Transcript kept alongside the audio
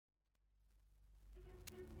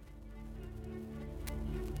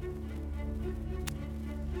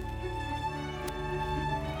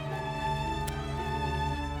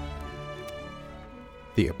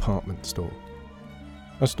The Apartment Store.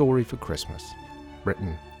 A Story for Christmas,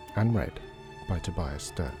 written and read by Tobias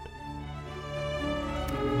Sturt.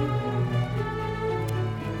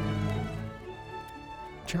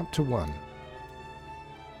 Chapter 1.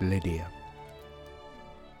 Lydia.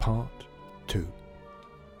 Part 2.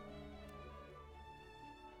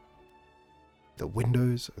 The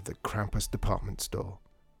windows of the Krampus department store,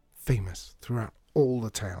 famous throughout all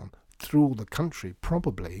the town, through all the country,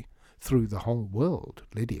 probably through the whole world,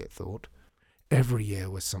 Lydia thought. Every year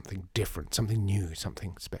was something different, something new,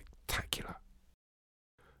 something spectacular.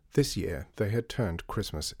 This year they had turned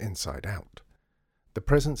Christmas inside out. The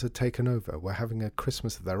presents had taken over, were having a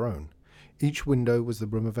Christmas of their own. Each window was the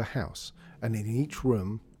room of a house, and in each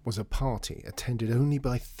room was a party attended only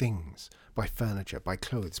by things, by furniture, by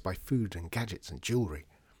clothes, by food and gadgets and jewellery.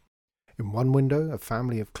 In one window a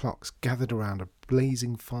family of clocks gathered around a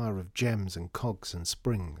blazing fire of gems and cogs and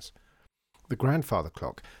springs. The grandfather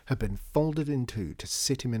clock had been folded in two to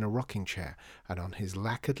sit him in a rocking chair, and on his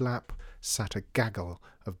lacquered lap sat a gaggle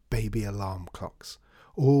of baby alarm clocks,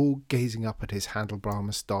 all gazing up at his handlebar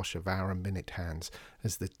moustache of hour and minute hands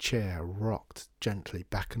as the chair rocked gently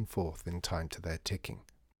back and forth in time to their ticking.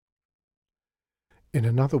 In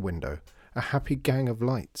another window a happy gang of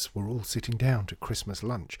lights were all sitting down to Christmas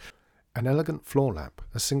lunch. An elegant floor lamp,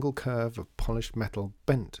 a single curve of polished metal,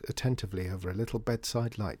 bent attentively over a little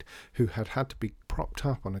bedside light who had had to be propped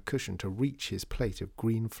up on a cushion to reach his plate of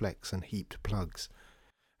green flecks and heaped plugs.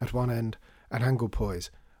 At one end, an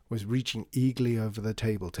anglepoise was reaching eagerly over the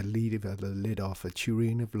table to lever the lid off a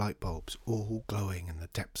tureen of light bulbs, all glowing in the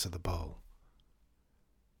depths of the bowl.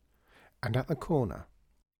 And at the corner,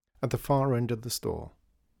 at the far end of the store,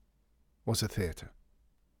 was a theatre.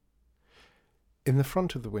 In the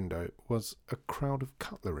front of the window was a crowd of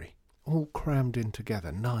cutlery, all crammed in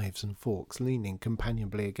together, knives and forks leaning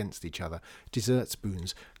companionably against each other, dessert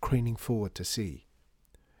spoons craning forward to see.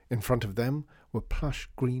 In front of them were plush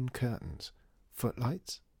green curtains,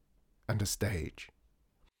 footlights, and a stage.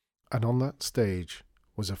 And on that stage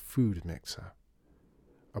was a food mixer,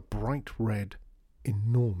 a bright red,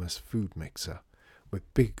 enormous food mixer,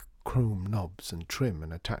 with big chrome knobs and trim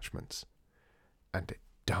and attachments. And it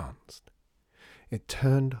danced. It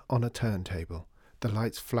turned on a turntable, the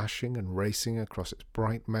lights flashing and racing across its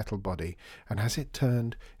bright metal body, and as it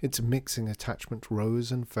turned, its mixing attachment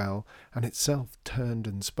rose and fell, and itself turned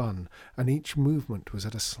and spun, and each movement was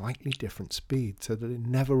at a slightly different speed, so that it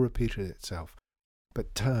never repeated itself,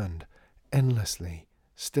 but turned endlessly,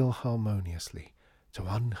 still harmoniously, to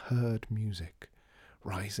unheard music,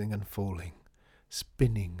 rising and falling,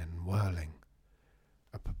 spinning and whirling,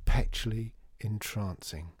 a perpetually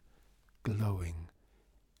entrancing, glowing,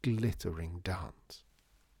 glittering dance.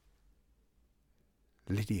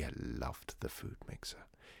 Lydia loved the food mixer.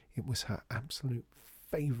 It was her absolute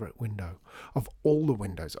favourite window. Of all the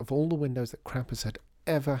windows that Krampus had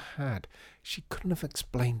ever had, she couldn't have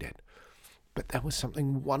explained it. But there was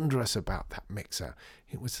something wondrous about that mixer.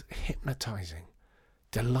 It was hypnotising,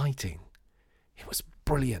 delighting. It was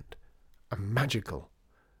brilliant and magical.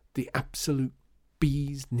 The absolute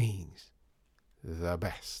bee's knees. The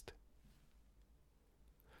best.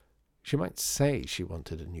 She might say she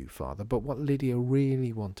wanted a new father, but what Lydia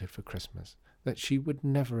really wanted for Christmas, that she would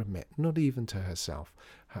never admit, not even to herself,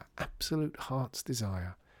 her absolute heart's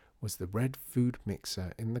desire, was the red food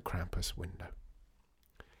mixer in the Krampus window.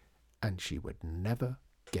 And she would never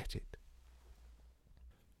get it.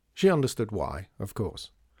 She understood why, of course.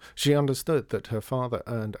 She understood that her father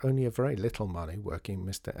earned only a very little money working in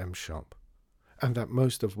Mr. M's shop, and that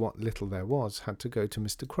most of what little there was had to go to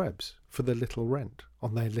Mr. Krebs for the little rent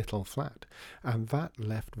on their little flat, and that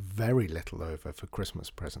left very little over for Christmas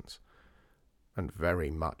presents, and very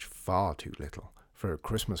much far too little for a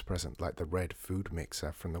Christmas present like the red food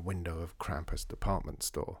mixer from the window of Krampus department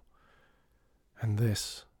store. And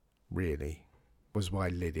this, really, was why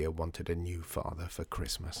Lydia wanted a new father for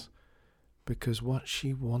Christmas, because what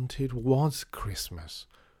she wanted was Christmas.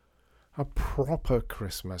 A proper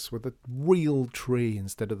Christmas with a real tree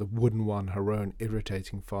instead of the wooden one her own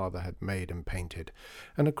irritating father had made and painted,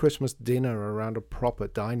 and a Christmas dinner around a proper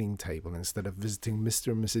dining table instead of visiting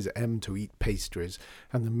Mr. and Mrs. M to eat pastries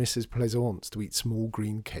and the Mrs. Plaisance to eat small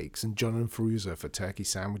green cakes and John and Fruza for turkey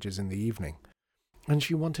sandwiches in the evening. And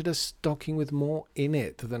she wanted a stocking with more in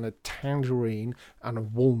it than a tangerine and a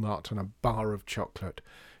walnut and a bar of chocolate.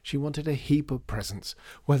 She wanted a heap of presents,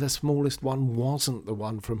 where the smallest one wasn't the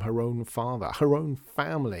one from her own father, her own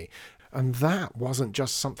family. And that wasn't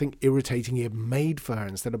just something irritating he had made for her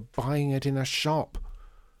instead of buying it in a shop.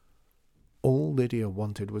 All Lydia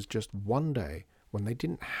wanted was just one day when they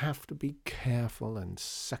didn't have to be careful and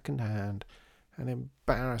second-hand and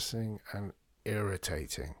embarrassing and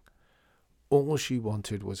irritating. All she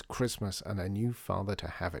wanted was Christmas and a new father to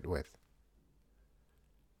have it with.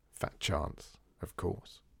 Fat chance, of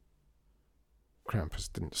course.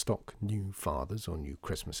 Krampus didn't stock new fathers or new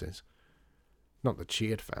Christmases. Not that she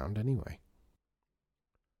had found, anyway.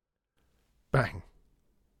 Bang!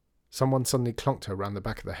 Someone suddenly clonked her round the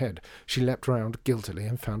back of the head. She leapt round guiltily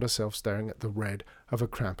and found herself staring at the red of a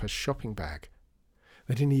Krampus shopping bag.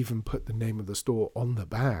 They didn't even put the name of the store on the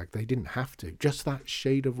bag. They didn't have to. Just that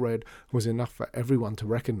shade of red was enough for everyone to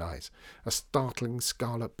recognise. A startling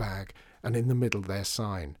scarlet bag, and in the middle their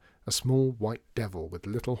sign, a small white devil with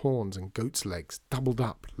little horns and goat's legs, doubled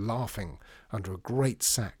up, laughing, under a great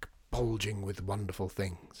sack bulging with wonderful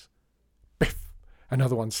things. Biff!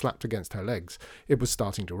 Another one slapped against her legs. It was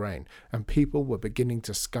starting to rain, and people were beginning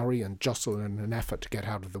to scurry and jostle in an effort to get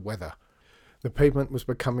out of the weather. The pavement was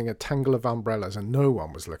becoming a tangle of umbrellas, and no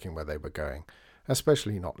one was looking where they were going,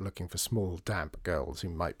 especially not looking for small, damp girls who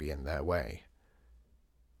might be in their way.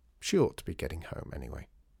 She ought to be getting home anyway.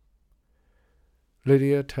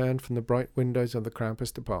 Lydia turned from the bright windows of the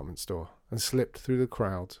Krampus department store and slipped through the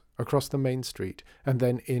crowds, across the main street, and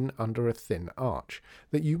then in under a thin arch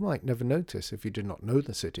that you might never notice if you did not know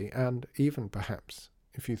the city, and even, perhaps,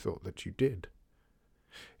 if you thought that you did.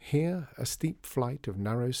 Here a steep flight of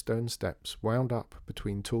narrow stone steps wound up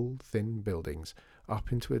between tall, thin buildings,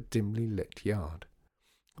 up into a dimly lit yard.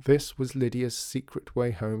 This was Lydia's secret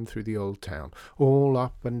way home through the old town, all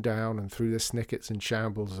up and down and through the snickets and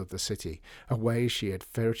shambles of the city, a way she had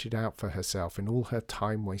ferreted out for herself in all her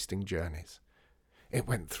time-wasting journeys. It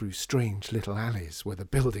went through strange little alleys where the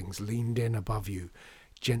buildings leaned in above you,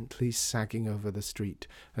 gently sagging over the street,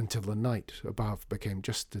 until the night above became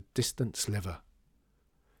just a distant sliver.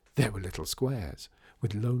 There were little squares,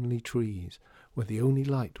 with lonely trees, where the only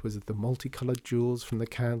light was the multicoloured jewels from the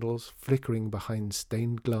candles flickering behind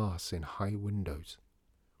stained glass in high windows.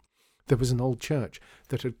 There was an old church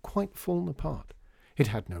that had quite fallen apart. It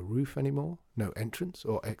had no roof any more, no entrance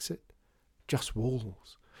or exit, just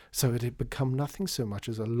walls, so it had become nothing so much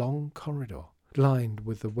as a long corridor, lined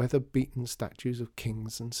with the weather-beaten statues of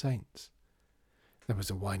kings and saints. There was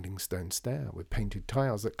a winding stone stair with painted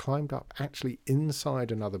tiles that climbed up actually inside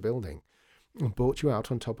another building, and brought you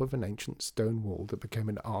out on top of an ancient stone wall that became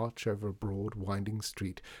an arch over a broad, winding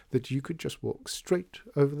street that you could just walk straight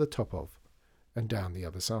over the top of, and down the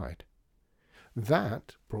other side.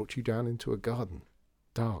 That brought you down into a garden,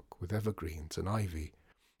 dark with evergreens and ivy,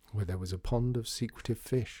 where there was a pond of secretive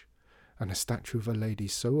fish, and a statue of a lady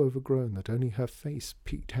so overgrown that only her face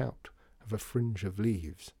peeked out of a fringe of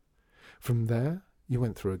leaves. From there you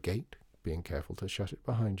went through a gate, being careful to shut it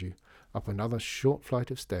behind you, up another short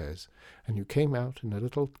flight of stairs, and you came out in a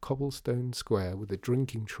little cobblestone square with a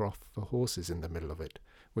drinking trough for horses in the middle of it,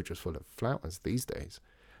 which was full of flowers these days,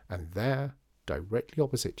 and there, directly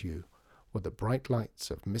opposite you, were the bright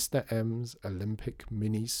lights of Mr. M's Olympic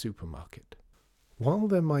mini supermarket. While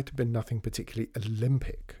there might have been nothing particularly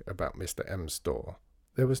Olympic about Mr. M's store,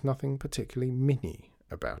 there was nothing particularly mini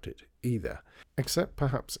about it either, except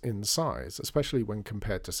perhaps in size, especially when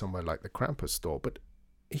compared to somewhere like the Krampus store, but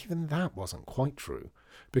even that wasn't quite true,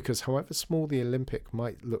 because however small the Olympic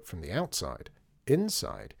might look from the outside,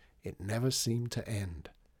 inside it never seemed to end.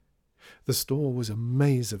 The store was a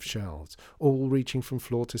maze of shelves, all reaching from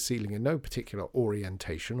floor to ceiling in no particular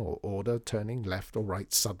orientation or order, turning left or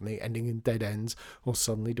right suddenly, ending in dead ends, or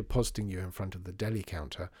suddenly depositing you in front of the deli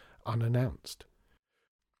counter, unannounced.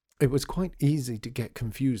 It was quite easy to get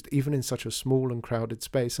confused, even in such a small and crowded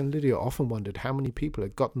space, and Lydia often wondered how many people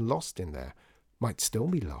had gotten lost in there, might still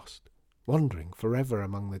be lost, wandering forever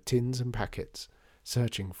among the tins and packets,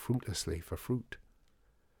 searching fruitlessly for fruit.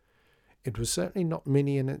 It was certainly not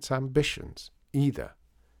mini in its ambitions, either.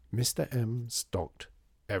 Mr. M stocked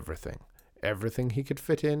everything he could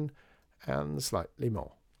fit in, and slightly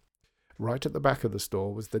more. Right at the back of the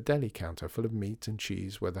store was the deli counter full of meat and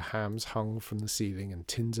cheese, where the hams hung from the ceiling and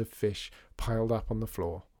tins of fish piled up on the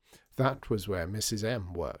floor. That was where Mrs.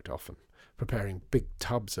 M worked often, preparing big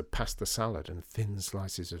tubs of pasta salad and thin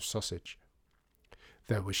slices of sausage.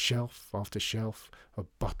 There was shelf after shelf of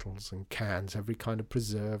bottles and cans, every kind of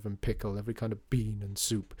preserve and pickle, every kind of bean and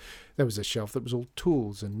soup. There was a shelf that was all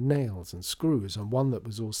tools and nails and screws, and one that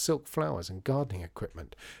was all silk flowers and gardening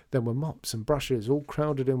equipment. There were mops and brushes all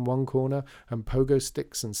crowded in one corner, and pogo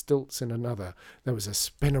sticks and stilts in another. There was a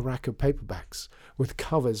spinner rack of paperbacks, with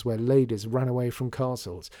covers where ladies ran away from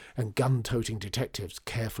castles, and gun-toting detectives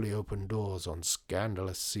carefully opened doors on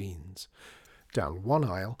scandalous scenes. Down one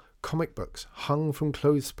aisle, comic books hung from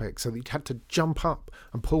clothes pegs so that you'd had to jump up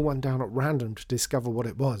and pull one down at random to discover what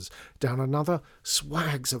it was. Down another,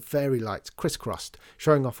 swags of fairy lights crisscrossed,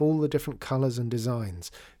 showing off all the different colours and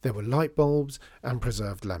designs. There were light bulbs and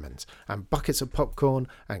preserved lemons, and buckets of popcorn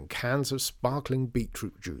and cans of sparkling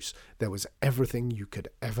beetroot juice. There was everything you could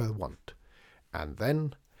ever want. And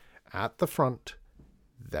then, at the front,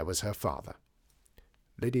 there was her father.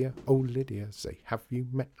 Lydia, oh Lydia, say, have you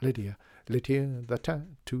met Lydia? Lydia, the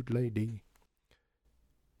tattooed lady.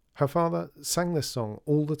 Her father sang this song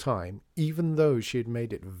all the time, even though she had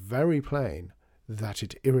made it very plain that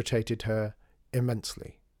it irritated her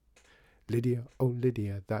immensely. Lydia, oh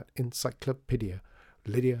Lydia, that encyclopedia.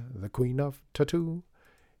 Lydia, the queen of tattoo.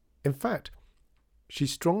 In fact, she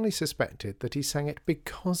strongly suspected that he sang it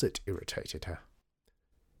because it irritated her.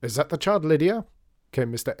 Is that the child, Lydia?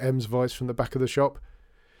 Came Mr. M's voice from the back of the shop.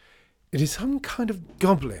 It is some kind of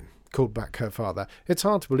goblin, called back her father. It's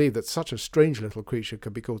hard to believe that such a strange little creature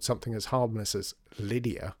could be called something as harmless as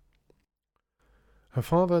Lydia. Her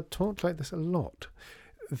father talked like this a lot.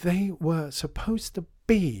 They were supposed to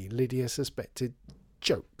be, Lydia suspected,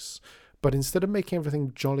 jokes, but instead of making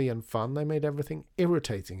everything jolly and fun, they made everything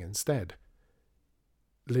irritating instead.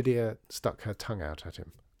 Lydia stuck her tongue out at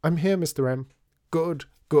him. I'm here, Mr. M. Good,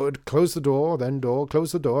 good. Close the door, then door.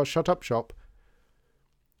 Close the door. Shut up shop.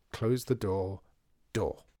 Close the door.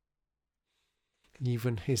 Door.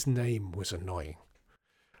 Even his name was annoying.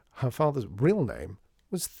 Her father's real name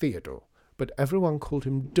was Theodore, but everyone called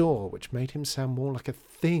him Door, which made him sound more like a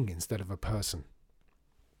thing instead of a person.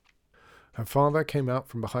 Her father came out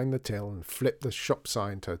from behind the till and flipped the shop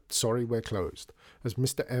sign to "Sorry, we're closed," as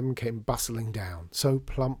Mr. M came bustling down, so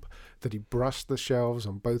plump that he brushed the shelves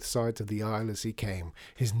on both sides of the aisle as he came,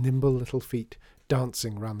 his nimble little feet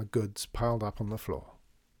dancing round the goods piled up on the floor.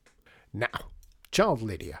 Now, child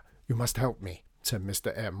Lydia, you must help me, said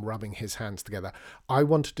Mr. M, rubbing his hands together. I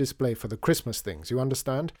want to display for the Christmas things, you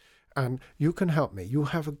understand? And you can help me. You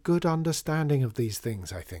have a good understanding of these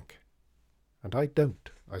things, I think. And I don't,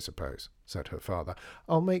 I suppose, said her father.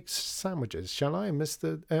 I'll make sandwiches, shall I,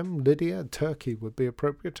 Mr. M? Lydia, turkey would be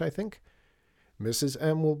appropriate, I think. Mrs.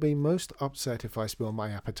 M will be most upset if I spill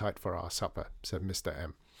my appetite for our supper, said Mr.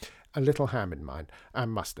 M. A little ham in mine,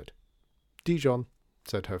 and mustard. Dijon,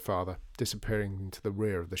 said her father, disappearing into the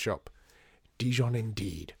rear of the shop. Dijon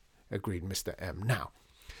indeed, agreed Mr. M. Now,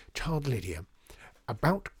 child Lydia,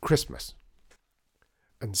 about Christmas.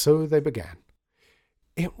 And so they began.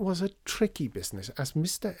 It was a tricky business, as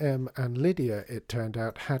Mr. M and Lydia, it turned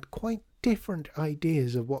out, had quite different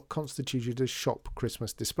ideas of what constituted a shop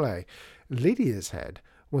Christmas display. Lydia's head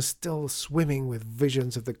was still swimming with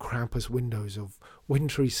visions of the Krampus windows, of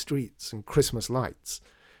wintry streets and Christmas lights.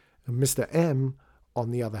 And Mr. M,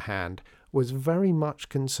 on the other hand, was very much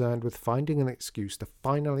concerned with finding an excuse to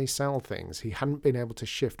finally sell things he hadn't been able to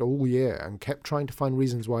shift all year, and kept trying to find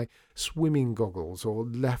reasons why swimming goggles or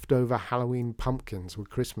leftover Halloween pumpkins were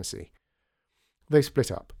Christmassy. They split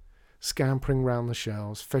up, scampering round the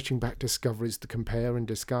shelves, fetching back discoveries to compare and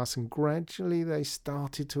discuss, and gradually they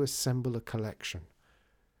started to assemble a collection.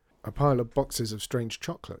 A pile of boxes of strange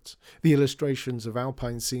chocolates, the illustrations of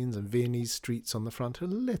alpine scenes and Viennese streets on the front a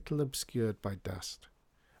little obscured by dust.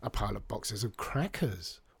 A pile of boxes of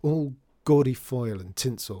crackers, all gaudy foil and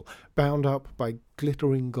tinsel, bound up by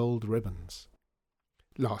glittering gold ribbons.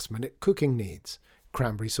 Last-minute cooking needs,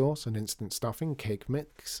 cranberry sauce and instant stuffing, cake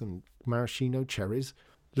mix and maraschino cherries.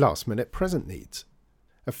 Last-minute present needs,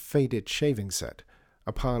 a faded shaving set,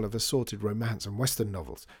 a pile of assorted romance and western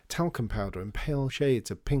novels, talcum powder in pale shades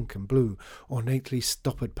of pink and blue, ornately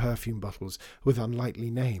stoppered perfume bottles with unlikely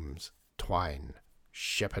names, Twine,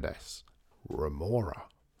 Shepherdess, Remora,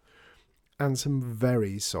 and some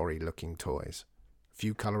very sorry-looking toys, a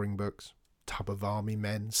few colouring books, tub of army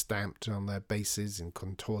men stamped on their bases in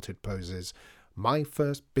contorted poses, My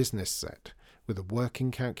First Business Set with a working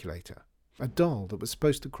calculator, a doll that was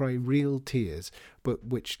supposed to cry real tears, but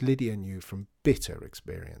which Lydia knew from bitter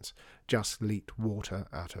experience just leaked water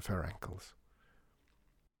out of her ankles.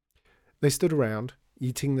 They stood around,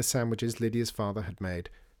 eating the sandwiches Lydia's father had made,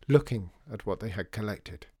 looking at what they had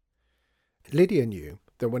collected. Lydia knew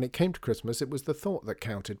that when it came to Christmas it was the thought that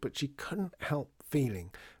counted, but she couldn't help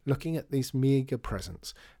feeling, looking at these meagre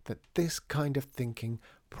presents, that this kind of thinking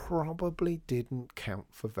probably didn't count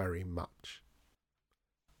for very much.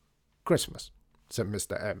 Christmas, said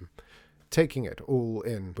Mr. M, taking it all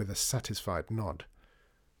in with a satisfied nod.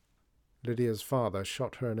 Lydia's father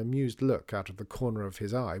shot her an amused look out of the corner of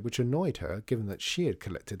his eye, which annoyed her, given that she had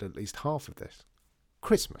collected at least half of this.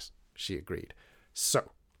 Christmas, she agreed.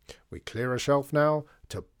 So, we clear a shelf now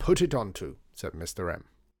to put it onto, said Mr. M.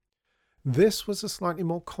 This was a slightly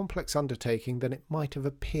more complex undertaking than it might have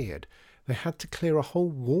appeared. They had to clear a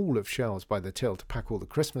whole wall of shelves by the till to pack all the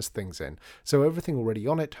Christmas things in, so everything already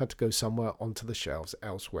on it had to go somewhere onto the shelves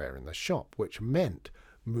elsewhere in the shop, which meant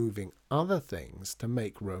moving other things to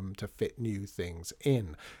make room to fit new things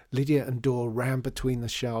in. Lydia and Dor ran between the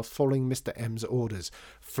shelves, following Mr. M's orders.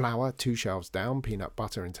 Flour 2 shelves down, peanut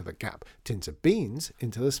butter into the gap, tins of beans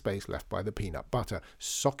into the space left by the peanut butter,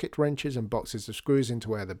 socket wrenches and boxes of screws into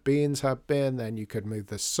where the beans had been. Then you could move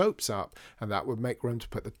the soaps up, and that would make room to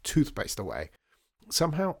put the toothpaste away.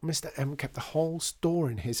 Somehow Mr. M kept the whole store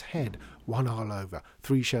in his head, 1 aisle over,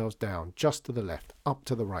 3 shelves down, just to the left, up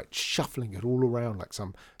to the right, shuffling it all around like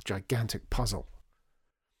some gigantic puzzle.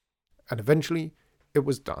 And eventually it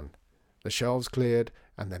was done. The shelves cleared,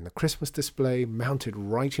 and then the Christmas display mounted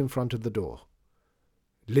right in front of the door.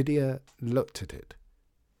 Lydia looked at it.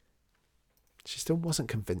 She still wasn't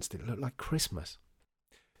convinced it looked like Christmas.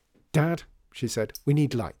 "Dad," she said, "we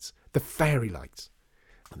need lights. The fairy lights."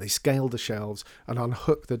 They scaled the shelves and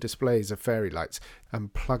unhooked the displays of fairy lights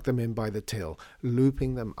and plugged them in by the till,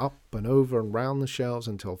 looping them up and over and round the shelves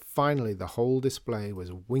until finally the whole display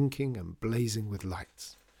was winking and blazing with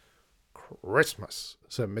lights. "Christmas,"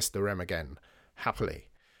 said Mr. M again, happily.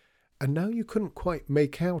 And now you couldn't quite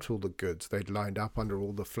make out all the goods they'd lined up under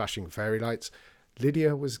all the flashing fairy lights.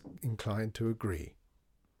 Lydia was inclined to agree.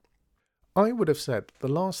 "I would have said the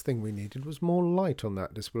last thing we needed was more light on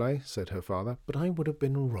that display," said her father, "but I would have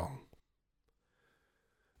been wrong."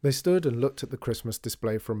 They stood and looked at the Christmas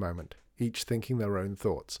display for a moment, each thinking their own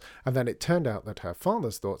thoughts, and then it turned out that her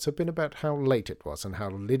father's thoughts had been about how late it was and how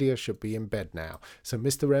Lydia should be in bed now, so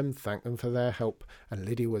Mr. M thanked them for their help, and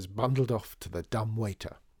Lydia was bundled off to the dumb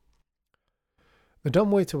waiter. The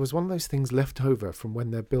dumb waiter was one of those things left over from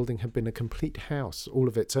when their building had been a complete house all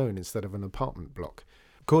of its own instead of an apartment block.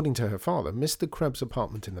 According to her father, Mr. Krebs's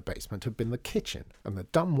apartment in the basement had been the kitchen, and the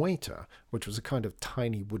dumb waiter, which was a kind of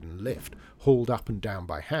tiny wooden lift, hauled up and down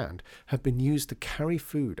by hand, had been used to carry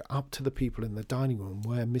food up to the people in the dining room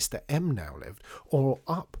where Mr. M now lived, or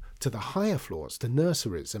up to the higher floors to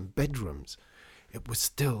nurseries and bedrooms. It was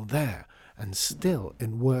still there, and still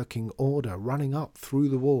in working order, running up through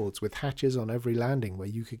the walls with hatches on every landing where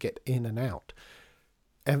you could get in and out.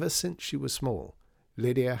 Ever since she was small,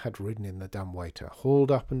 Lydia had ridden in the dumb waiter,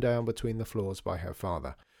 hauled up and down between the floors by her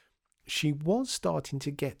father. She was starting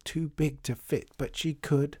to get too big to fit, but she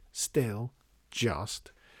could still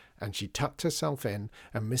just, and she tucked herself in,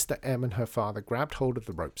 and Mr. M and her father grabbed hold of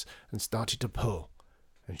the ropes and started to pull,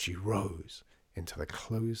 and she rose into the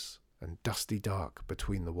close and dusty dark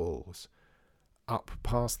between the walls. Up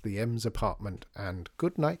past the M's apartment, and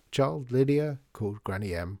 "Good night, child Lydia," called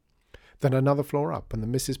Granny M. Then another floor up, and the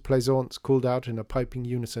Mrs. Plaisance called out in a piping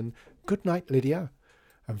unison, "Good night, Lydia."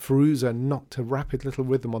 And Feruza knocked a rapid little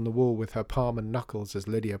rhythm on the wall with her palm and knuckles as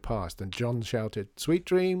Lydia passed, and John shouted, "Sweet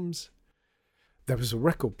dreams." There was a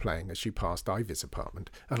record playing as she passed Ivy's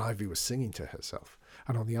apartment, and Ivy was singing to herself.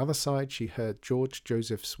 And on the other side she heard George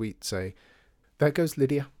Joseph Sweet say, "There goes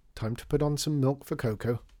Lydia. Time to put on some milk for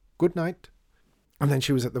Cocoa. Good night." And then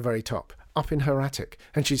she was at the very top, up in her attic,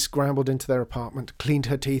 and she scrambled into their apartment, cleaned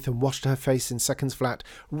her teeth and washed her face in seconds flat,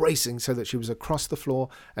 racing so that she was across the floor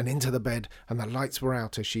and into the bed, and the lights were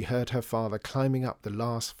out as she heard her father climbing up the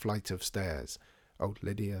last flight of stairs. Old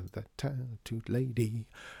Lydia, the tattooed lady,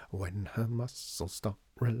 when her muscles stop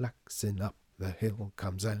relaxing, up the hill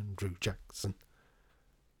comes Andrew Jackson.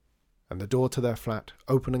 And the door to their flat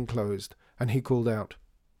opened and closed, and he called out,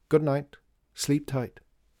 "Good night, sleep tight.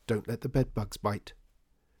 Don't let the bedbugs bite."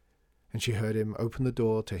 And she heard him open the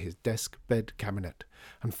door to his desk bed cabinet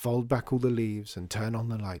and fold back all the leaves and turn on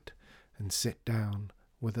the light and sit down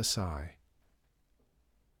with a sigh.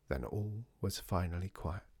 Then all was finally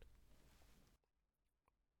quiet.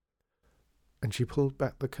 And she pulled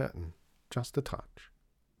back the curtain just a touch,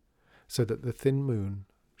 so that the thin moon,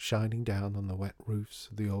 shining down on the wet roofs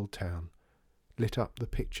of the old town, lit up the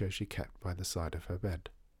picture she kept by the side of her bed.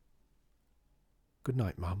 "Good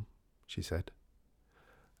night, Mum," she said,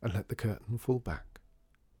 and let the curtain fall back,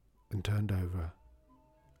 and turned over,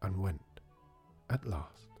 and went, at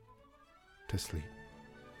last, to sleep.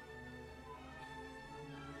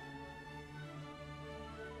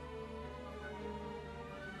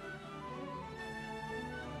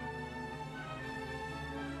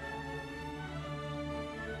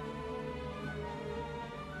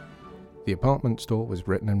 The Apartment Store was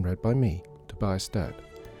written and read by me, Tobias Sturt.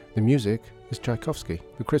 The music is Tchaikovsky,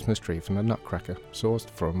 The Christmas Tree from the Nutcracker, sourced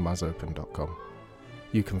from muzzopen.com.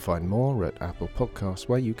 You can find more at Apple Podcasts,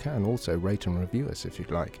 where you can also rate and review us if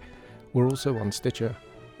you'd like. We're also on Stitcher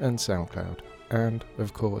and SoundCloud, and,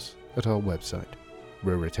 of course, at our website,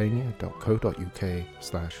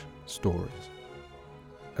 ruritania.co.uk/stories.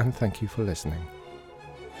 And thank you for listening.